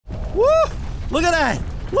Look at that!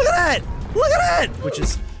 Look at that! Look at that! Which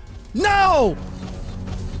is... No!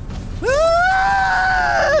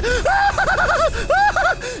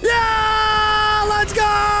 Yeah! Let's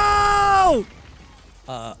go!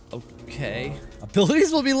 Okay.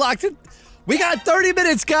 Abilities will be locked in. We got 30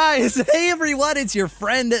 minutes, guys! Hey, everyone, it's your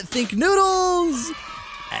friend, Thinknoodles!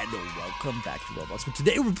 And welcome back to Roblox. So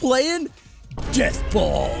today we're playing Death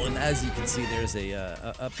Ball. And as you can see, there's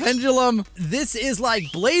a pendulum. This is like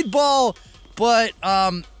Blade Ball, but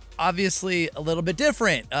obviously a little bit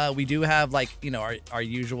different. We do have like, you know, our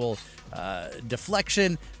usual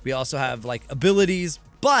deflection. We also have like abilities,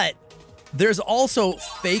 but there's also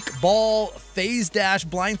fake ball, phase dash,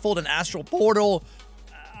 blindfold, and astral portal.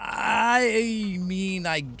 I mean,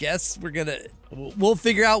 I guess we'll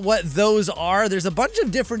figure out what those are. There's a bunch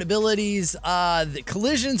of different abilities. The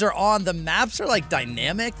collisions are on. The maps are like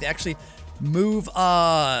dynamic. They actually move.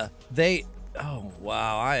 Oh,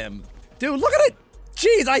 wow. Dude, look at it.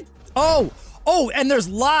 Jeez, oh, and there's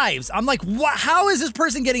lives. I'm like, what? How is this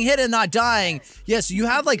person getting hit and not dying? Yes, you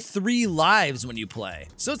have like 3 lives when you play.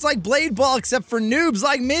 So it's like Blade Ball, except for noobs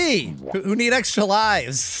like me who need extra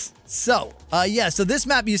lives. So, yeah, so this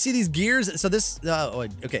map, you see these gears? So this,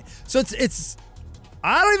 okay. So it's,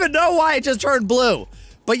 I don't even know why it just turned blue.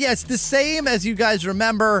 But yeah, it's the same as you guys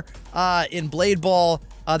remember in Blade Ball.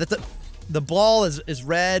 That the ball is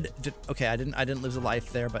red. Okay, I didn't lose a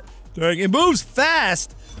life there, but dang, it moves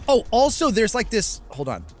fast. Oh, also there's like this, hold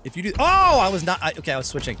on. If you do, I was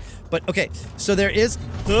switching. But okay, so there is,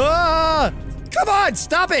 come on,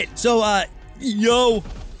 stop it. So, yo,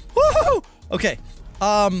 woohoo. Okay,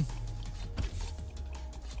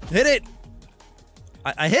 hit it.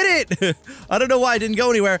 I hit it. I don't know why I didn't go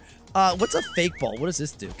anywhere. What's a fake ball? What does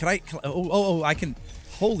this do? Can I, I can,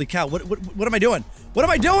 holy cow. What am I doing? What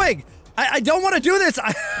am I doing? I don't want to do this.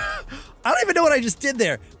 I don't even know what I just did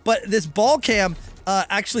there. But this ball cam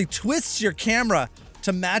actually twists your camera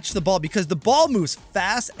to match the ball because the ball moves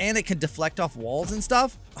fast and it can deflect off walls and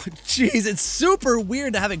stuff. Jeez, it's super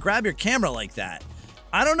weird to have it grab your camera like that.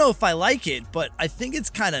 I don't know if I like it, but I think it's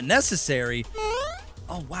kind of necessary.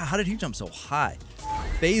 Oh, wow. How did he jump so high?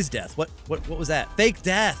 Phase death. What was that? Fake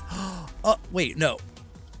death. Oh, wait, no.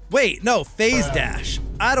 Wait, no. Phase dash.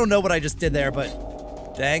 I don't know what I just did there,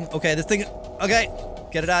 but dang. Okay, this thing. Okay.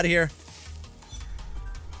 Get it out of here.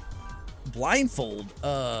 Blindfold.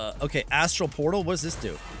 Okay. Astral portal. What does this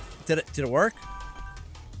do? Did it work?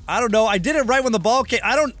 I don't know. I did it right when the ball came.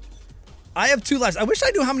 I have 2 lives. I wish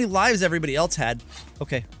I knew how many lives everybody else had.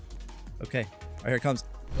 Okay. Okay. All right, here it comes.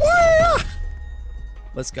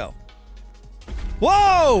 Let's go.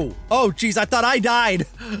 Whoa! Oh, geez, I thought I died.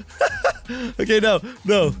 Okay, no.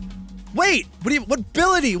 Wait, what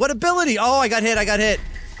ability? What ability? Oh, I got hit.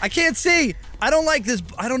 I can't see. I don't like this.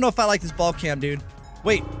 I don't know if I like this ball cam, dude.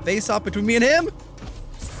 Wait, face off between me and him?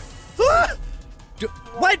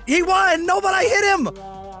 What? He won! No, but I hit him!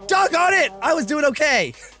 Doggone it! I was doing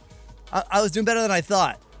okay. I was doing better than I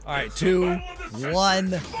thought. All right, 2,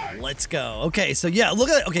 1, let's go. Okay, so yeah, look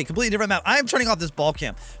at it. Okay, completely different map. I am turning off this ball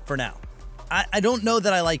cam for now. I don't know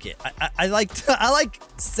that I like it. I like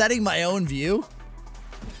setting my own view.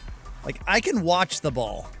 Like I can watch the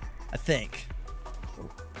ball, I think.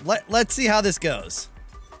 Let's see how this goes.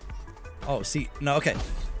 Oh, see, no, okay.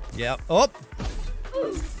 Yep. Oh,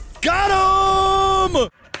 got him!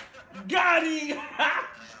 Got him!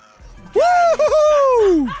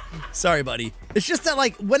 Woohoo! Sorry, buddy. It's just that,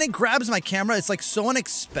 like, when it grabs my camera, it's, like, so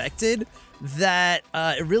unexpected that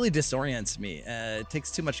it really disorients me. It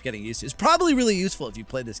takes too much getting used to. It's probably really useful if you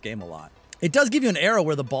play this game a lot. It does give you an arrow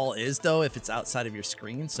where the ball is, though, if it's outside of your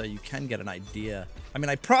screen, so you can get an idea. I mean,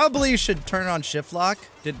 I probably should turn on shift lock.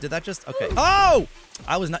 Did that just... Okay. Oh!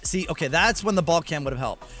 I was not... See, okay, that's when the ball cam would have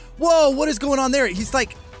helped. Whoa, what is going on there? He's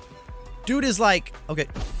like... Dude is like... Okay.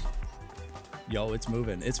 Yo, it's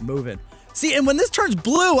moving. It's moving. See, and when this turns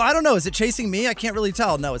blue, I don't know. Is it chasing me? I can't really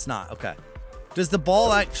tell. No, it's not. Okay. Does the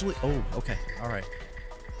ball actually... Oh, okay. All right.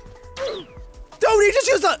 Dude, he just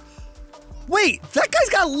used a... Wait, that guy's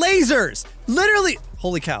got lasers. Literally.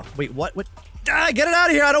 Holy cow. Wait, what? Ah, get it out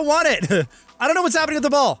of here. I don't want it. I don't know what's happening with the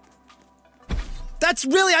ball. That's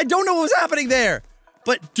really... I don't know what was happening there.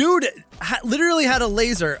 But dude literally had a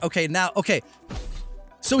laser. Okay, now... Okay.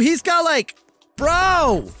 So he's got like...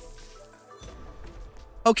 Bro.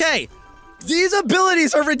 Okay. These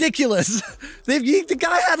abilities are ridiculous. The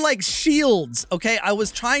guy had like shields. Okay, I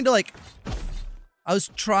was trying to like...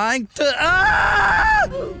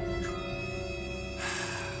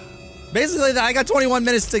 Basically, I got 21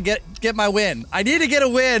 minutes to get my win. I need to get a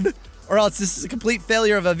win, or else this is a complete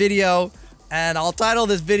failure of a video. And I'll title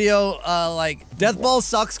this video like Death Ball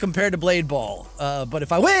sucks compared to Blade Ball. But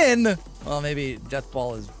if I win, well, maybe Death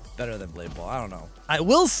Ball is better than Blade Ball. I don't know. I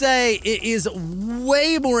will say it is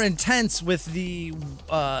way more intense with the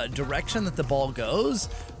direction that the ball goes,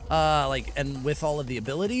 and with all of the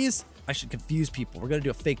abilities. I should confuse people. We're gonna do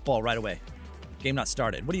a fake ball right away. Game not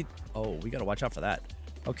started. What do you? Oh, we gotta watch out for that.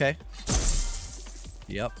 Okay.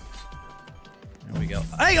 Yep. There we go.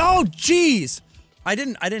 Hey, oh, jeez. I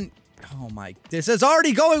didn't. Oh my, this is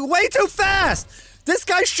already going way too fast. This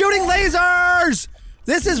guy's shooting lasers.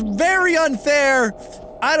 This is very unfair.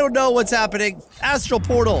 I don't know what's happening. Astral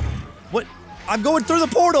portal. What? I'm going through the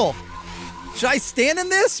portal. Should I stand in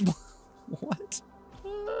this? What?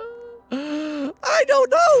 I don't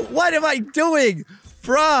know. What am I doing?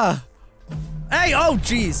 Bruh. Hey, oh,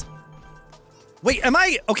 jeez. Wait, am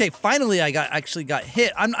I? Okay, finally I actually got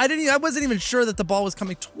hit. I wasn't even sure that the ball was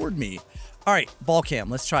coming toward me. All right, ball cam,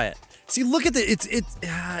 let's try it. See, look at the,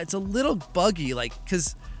 it's a little buggy, like,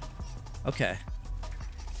 cause, okay.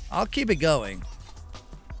 I'll keep it going.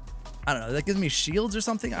 I don't know, that gives me shields or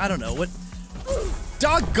something? I don't know, what?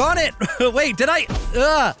 Doggone it! Wait, did I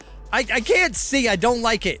can't see, I don't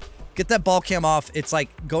like it. Get that ball cam off, it's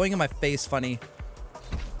like going in my face funny.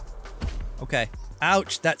 Okay,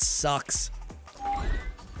 ouch, that sucks.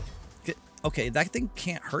 Okay, that thing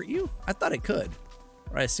can't hurt you? I thought it could.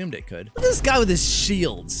 Or I assumed it could. Look at this guy with his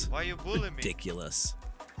shields. Why are you bullying me? Ridiculous.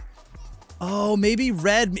 Oh, maybe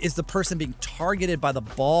red is the person being targeted by the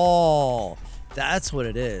ball. That's what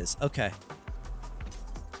it is. Okay.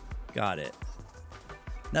 Got it.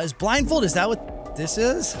 Now, is blindfold, is that what this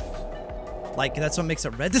is? Like, that's what makes it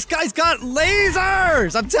red? This guy's got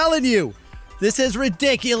lasers! I'm telling you! This is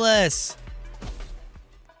ridiculous!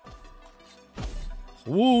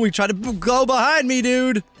 Ooh, he tried to go behind me,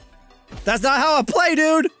 dude! That's not how I play,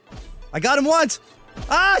 dude! I got him once!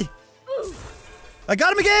 Ah! I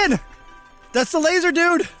got him again! That's the laser,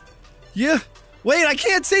 dude! Yeah. Wait, I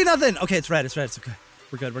can't see nothing! Okay, it's red, it's okay.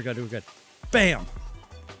 We're good. Bam!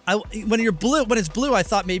 When it's blue, I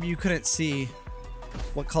thought maybe you couldn't see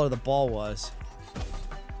what color the ball was.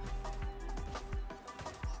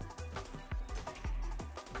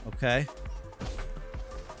 Okay.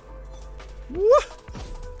 Woo!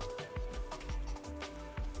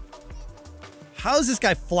 How is this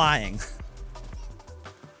guy flying?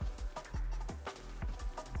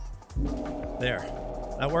 There.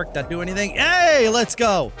 That worked? That do anything? Hey, let's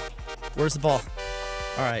go! Where's the ball?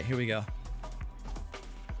 All right, here we go.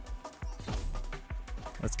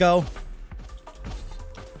 Let's go.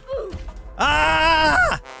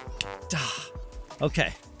 Ah!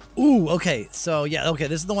 Okay. Ooh, okay. So, yeah, okay.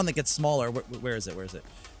 This is the one that gets smaller. Where is it? Where is it?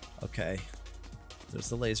 Okay. There's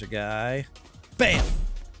the laser guy. Bam!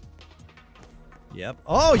 Yep.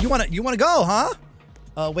 Oh, you wanna go, huh?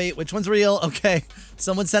 Wait, which one's real? Okay.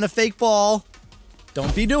 Someone sent a fake ball.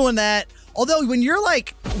 Don't be doing that. Although, when you're,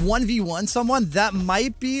 like, 1v1 someone, that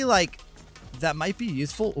might be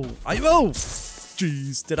useful. Ooh, oh!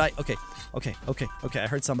 Jeez, did I? Okay. I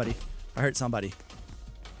heard somebody.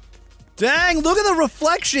 Dang, look at the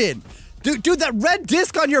reflection! Dude, that red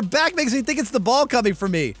disc on your back makes me think it's the ball coming for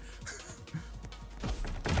me.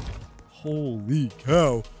 Holy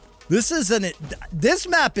cow. This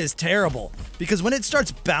map is terrible because when it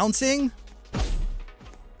starts bouncing.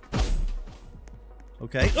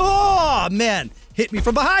 Okay. Oh, man. Hit me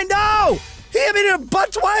from behind. No! He hit me in the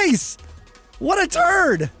butt twice. What a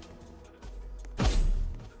turd.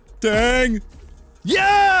 Dang.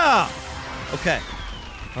 Yeah! Okay.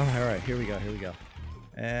 All right. Here we go.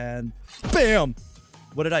 And bam.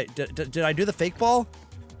 What did I do the fake ball?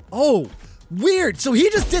 Oh, weird. So he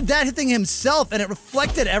just did that thing himself and it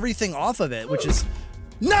reflected everything off of it, which is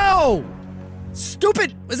no!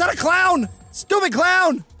 Stupid. Is that a clown? Stupid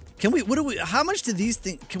clown. Can we, how much do these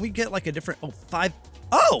things, can we get like a different, oh, 5,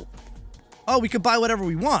 oh! Oh, we could buy whatever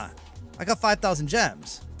we want. I got 5,000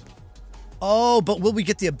 gems. Oh, but will we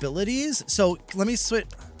get the abilities? So let me switch.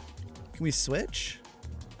 Can we switch?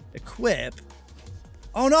 Equip.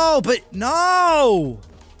 Oh no, but no!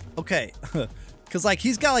 Okay, because like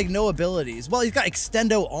he's got like no abilities. Well, he's got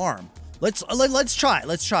extendo arm. Let's try,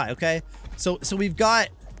 okay? So we've got,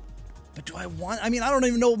 but do I want, I mean, I don't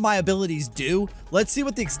even know what my abilities do. Let's see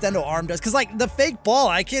what the extendo arm does. Because like the fake ball,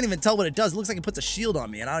 I can't even tell what it does. It looks like it puts a shield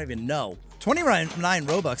on me and I don't even know. 29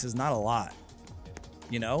 Robux is not a lot,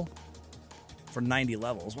 you know? For 90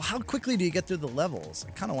 levels. Well, how quickly do you get through the levels?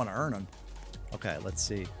 I kind of want to earn them. Okay, let's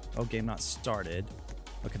see. Oh, game not started.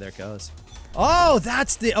 Okay, there it goes. Oh,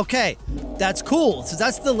 that's the, okay. That's cool. So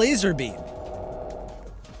that's the laser beam.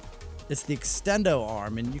 It's the extendo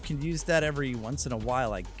arm, and you can use that every once in a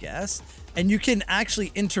while, I guess. And you can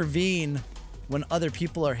actually intervene when other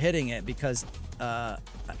people are hitting it because I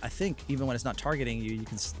think even when it's not targeting you, you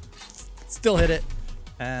can still hit it.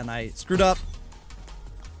 And I screwed up.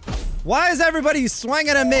 Why is everybody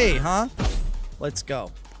swinging at me, huh? Let's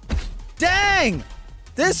go. Dang!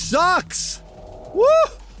 This sucks! Woo!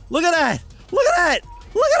 Look at that! Look at that!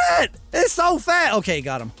 Look at that! It's so fat! Okay,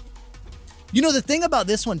 got him. You know, the thing about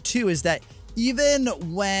this one, too, is that even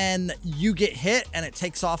when you get hit and it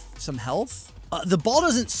takes off some health, the ball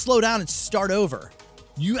doesn't slow down and start over.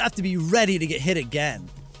 You have to be ready to get hit again.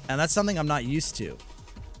 And that's something I'm not used to.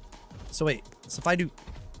 So wait, so if I do...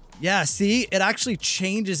 Yeah, see? It actually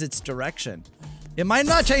changes its direction. It might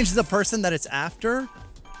not change the person that it's after.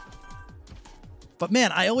 But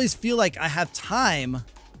man, I always feel like I have time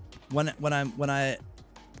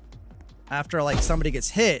after like somebody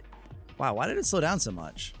gets hit. Wow, why did it slow down so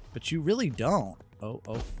much? But you really don't. Oh,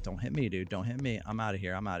 don't hit me, dude. Don't hit me. I'm out of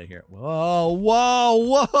here. I'm out of here. Whoa,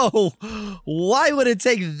 whoa, whoa. Why would it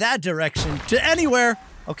take that direction to anywhere?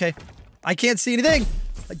 Okay, I can't see anything.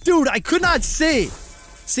 Dude, I could not see.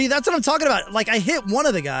 See, that's what I'm talking about. Like, I hit one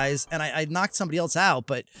of the guys and I knocked somebody else out,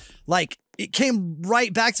 but like, it came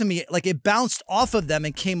right back to me. Like, it bounced off of them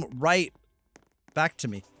and came right back to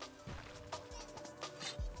me.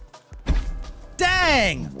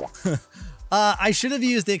 Dang! I should have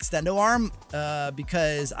used the extendo arm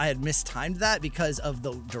because I had mistimed that because of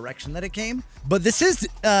the direction that it came. But this is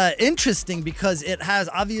interesting because it has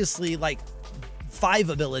obviously like 5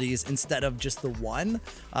 abilities instead of just the 1.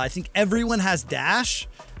 I think everyone has dash,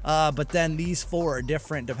 but then these 4 are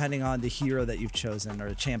different depending on the hero that you've chosen or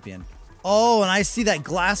the champion. Oh, and I see that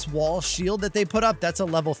glass wall shield that they put up. That's a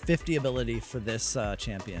level 50 ability for this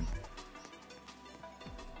champion.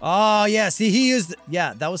 Oh, yeah. See, he used...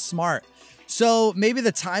 Yeah, that was smart. So maybe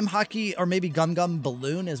the time hockey or maybe Gum Gum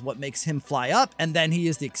Balloon is what makes him fly up. And then he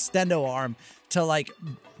used the extendo arm to, like,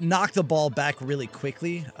 knock the ball back really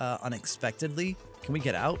quickly, unexpectedly. Can we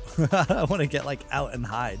get out? I want to get, like, out and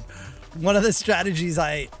hide. One of the strategies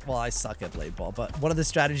well, I suck at Blade Ball, but one of the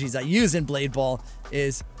strategies I use in Blade Ball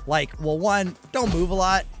is, like, well, 1, don't move a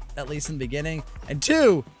lot, at least in the beginning. And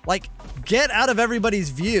 2, like, get out of everybody's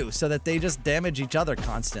view so that they just damage each other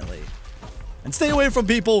constantly. And stay away from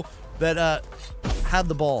people that have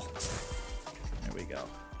the ball. There we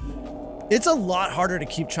go. It's a lot harder to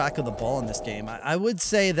keep track of the ball in this game. I would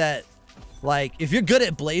say that, like, if you're good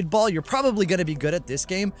at Blade Ball, you're probably going to be good at this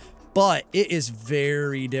game, but it is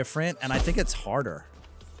very different, and I think it's harder.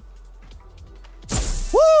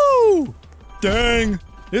 Woo! Dang!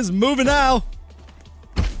 It's moving now.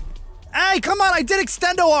 Hey, come on! I did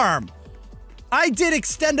extendo arm! I did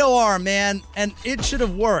extendo arm, man, and it should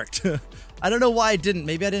have worked. I don't know why I didn't.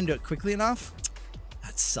 Maybe I didn't do it quickly enough.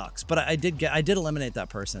 That sucks. But I did eliminate that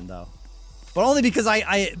person though. But only because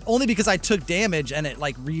I took damage and it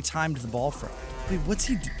like retimed the ball for. Wait, what's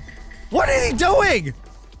he do? What is he doing?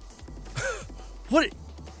 What?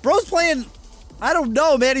 Bro's playing. I don't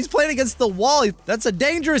know, man. He's playing against the wall. That's a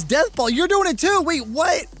dangerous death ball. You're doing it too. Wait,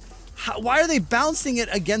 what? Why are they bouncing it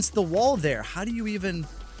against the wall there? How do you even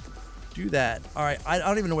do that? All right, I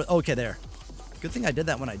don't even know where. Okay, there. Good thing I did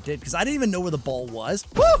that when I did, because I didn't even know where the ball was.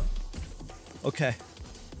 Woo! Okay.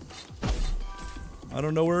 I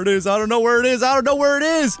don't know where it is. I don't know where it is. I don't know where it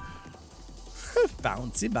is.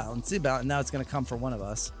 Bouncy, bouncy, bouncy. Now it's going to come for one of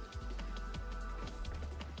us.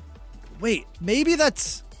 Wait, maybe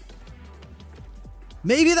that's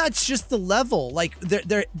just the level. Like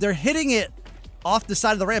they're hitting it off the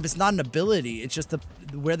side of the ramp. It's not an ability. It's just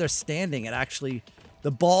where they're standing. It actually, the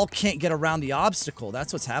ball can't get around the obstacle.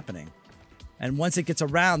 That's what's happening. And once it gets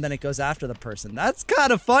around, then it goes after the person. That's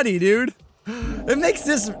kind of funny, dude. It makes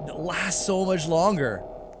this last so much longer.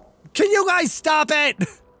 Can you guys stop it?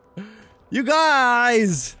 You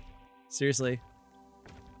guys! Seriously.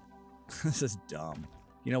 This is dumb.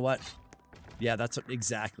 You know what? Yeah, that's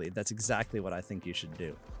exactly what I think you should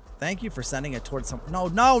do. Thank you for sending it towards some. No,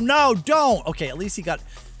 no, no, don't! Okay, at least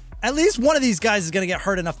one of these guys is gonna get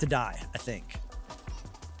hurt enough to die, I think.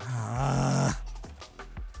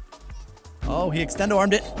 Oh, he extendo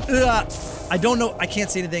armed it. I don't know. I can't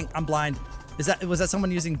see anything. I'm blind. Was that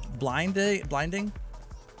someone using blinding?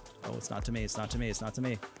 Oh, it's not to me. It's not to me. It's not to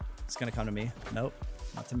me. It's gonna come to me. Nope,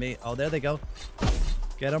 not to me. Oh, there they go.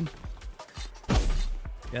 Get him.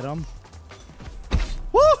 Get him.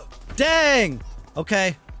 Woo! Dang!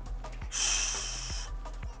 Okay.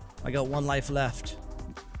 I got 1 life left.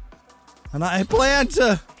 And I plan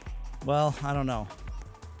to, well, I don't know.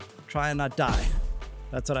 Try and not die.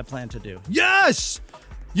 That's what I plan to do. Yes!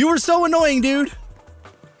 You were so annoying, dude.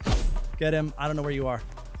 Get him. I don't know where you are.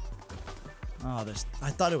 Oh, I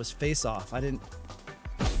thought it was face off. I didn't.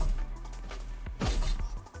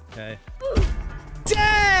 Okay.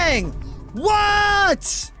 Dang!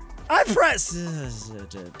 What? I pressed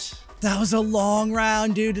it. That was a long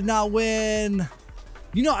round, dude. Did not win.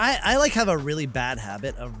 You know, I like have a really bad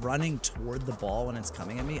habit of running toward the ball when it's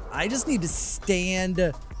coming at me. I just need to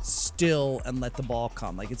stand still and let the ball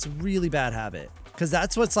come. Like, it's a really bad habit. Because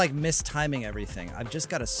that's what's like mistiming everything. I've just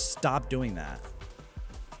got to stop doing that.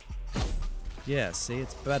 Yeah, see,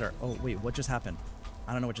 it's better. Oh, wait, what just happened?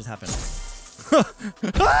 I don't know what just happened.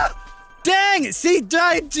 Dang! See,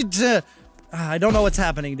 I don't know what's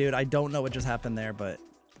happening, dude. I don't know what just happened there, but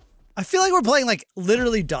I feel like we're playing like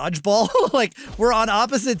literally dodgeball. Like we're on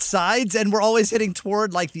opposite sides and we're always hitting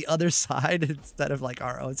toward like the other side instead of like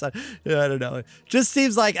our own side. Yeah, I don't know. It just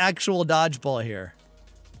seems like actual dodgeball here.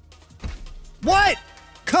 What?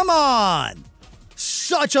 Come on!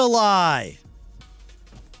 Such a lie.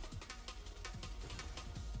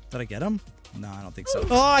 Did I get him? No, I don't think so.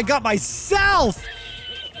 Oh, I got myself!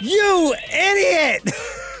 You idiot!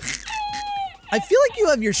 I feel like you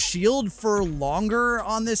have your shield for longer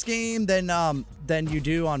on this game than you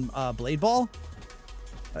do on Blade Ball.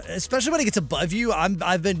 Especially when it gets above you.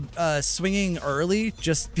 I've been swinging early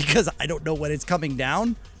just because I don't know when it's coming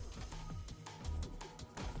down.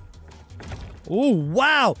 Oh,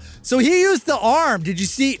 wow. So he used the arm. Did you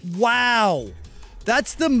see? Wow.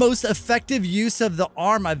 That's the most effective use of the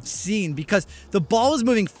arm I've seen because the ball was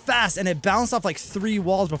moving fast and it bounced off like 3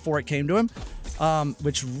 walls before it came to him,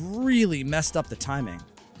 which really messed up the timing.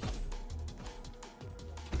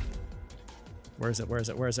 Where is it? Where is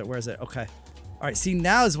it? Where is it? Where is it? Okay. All right. See,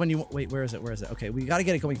 now is when you... Wait, where is it? Where is it? Okay, we got to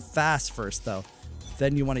get it going fast first, though.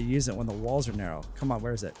 Then you want to use it when the walls are narrow. Come on,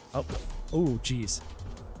 where is it? Oh, oh, geez.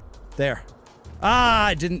 There. Ah,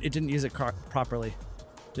 it didn't use it properly.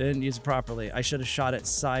 Didn't use it properly. I should have shot it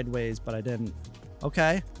sideways, but I didn't.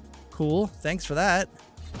 Okay, cool. Thanks for that.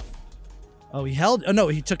 Oh, he held... Oh, no,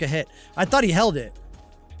 he took a hit. I thought he held it.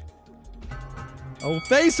 Oh,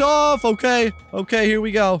 face off! Okay, okay, here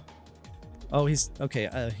we go. Oh, he's... Okay,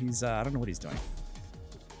 I don't know what he's doing.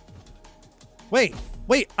 Wait,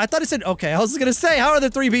 I thought it said... Okay, I was gonna say, how are there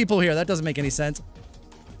 3 people here? That doesn't make any sense.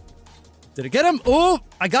 Did it get him? Oh,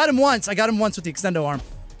 I got him once. I got him once with the extendo arm.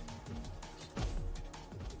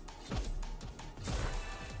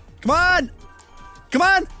 Come on! Come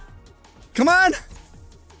on! Come on!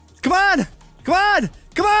 Come on! Come on!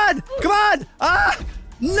 Come on! Come on! Ah!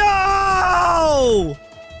 No!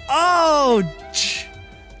 Oh!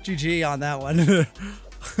 GG on that one.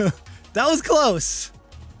 That was close.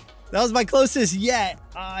 That was my closest yet.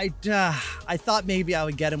 I thought maybe I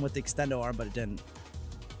would get him with the extendo arm, but it didn't.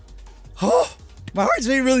 Oh! My heart's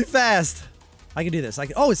beating really fast. I can do this.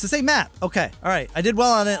 Oh, it's the same map. Okay. All right. I did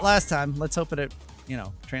well on it last time. Let's hope it, you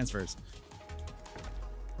know, transfers.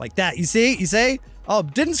 Like that. You see? You say? Oh,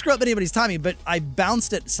 didn't screw up anybody's timing, but I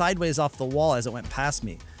bounced it sideways off the wall as it went past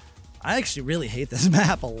me. I actually really hate this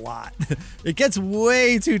map a lot. It gets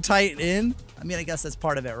way too tight in. I mean, I guess that's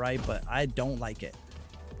part of it, right? But I don't like it.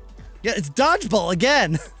 Yeah, it's dodgeball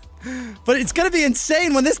again. But it's going to be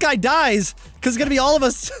insane when this guy dies, because it's going to be all of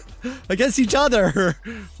us against each other.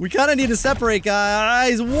 We kind of need to separate,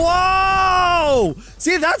 guys. Whoa!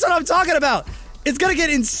 See, that's what I'm talking about. It's going to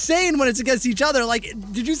get insane when it's against each other. Like,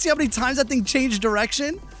 did you see how many times that thing changed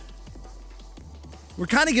direction? We're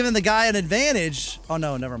kind of giving the guy an advantage. Oh,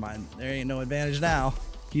 no, never mind. There ain't no advantage now.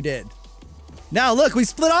 He did. Now, look, we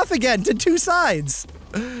split off again to 2 sides.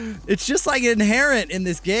 It's just like inherent in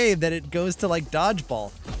this game that it goes to like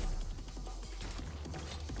dodgeball.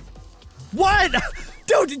 What?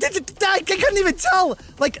 Dude, I couldn't even tell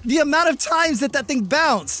like the amount of times that thing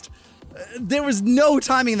bounced. There was no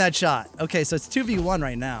timing that shot. Okay, so it's 2v1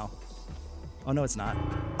 right now. Oh, no, it's not.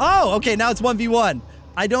 Oh, okay, now it's 1v1.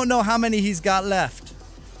 I don't know how many he's got left.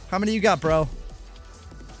 How many you got, bro?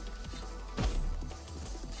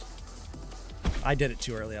 I did it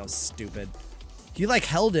too early. I was stupid. He like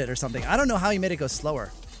held it or something. I don't know how he made it go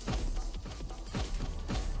slower.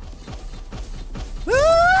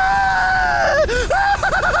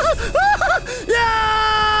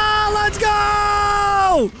 Yeah! Let's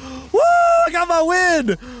go! Woo! I got my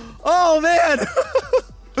win! Oh, man!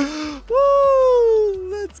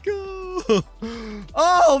 Woo! Let's go!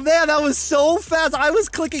 Oh, man, that was so fast. I was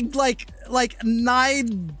clicking like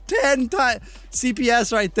 9, 10 times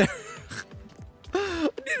CPS right there. I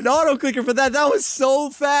need an auto clicker for that. That was so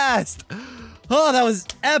fast. Oh, that was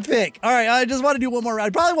epic. All right, I just want to do one more round.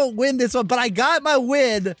 I probably won't win this one, but I got my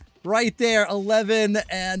win right there.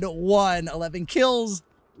 11-1. 11 kills,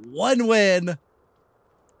 1 win.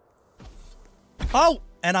 Oh,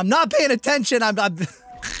 and I'm not paying attention. I'm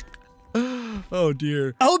Oh,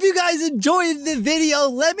 dear. I hope you guys enjoyed the video.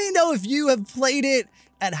 Let me know if you have played it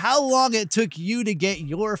and how long it took you to get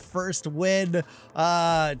your first win.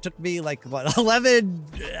 It took me like, what, 11?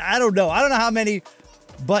 I don't know how many,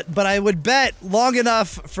 but I would bet long enough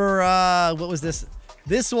for, what was this?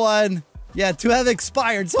 This one, yeah, to have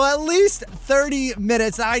expired. So at least 30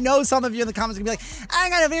 minutes. Now, I know some of you in the comments are gonna be like, I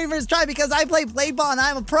got a very first try because I play play ball and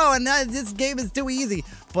I'm a pro and this game is too easy.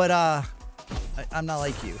 But I'm not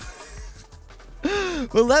like you.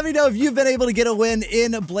 Well, let me know if you've been able to get a win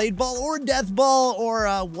in Blade Ball or Death Ball or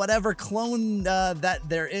whatever clone that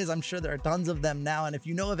there is. I'm sure there are tons of them now. And if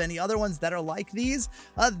you know of any other ones that are like these,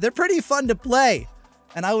 they're pretty fun to play.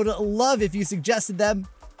 And I would love if you suggested them.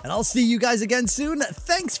 And I'll see you guys again soon.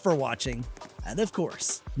 Thanks for watching. And of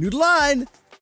course, noodle line.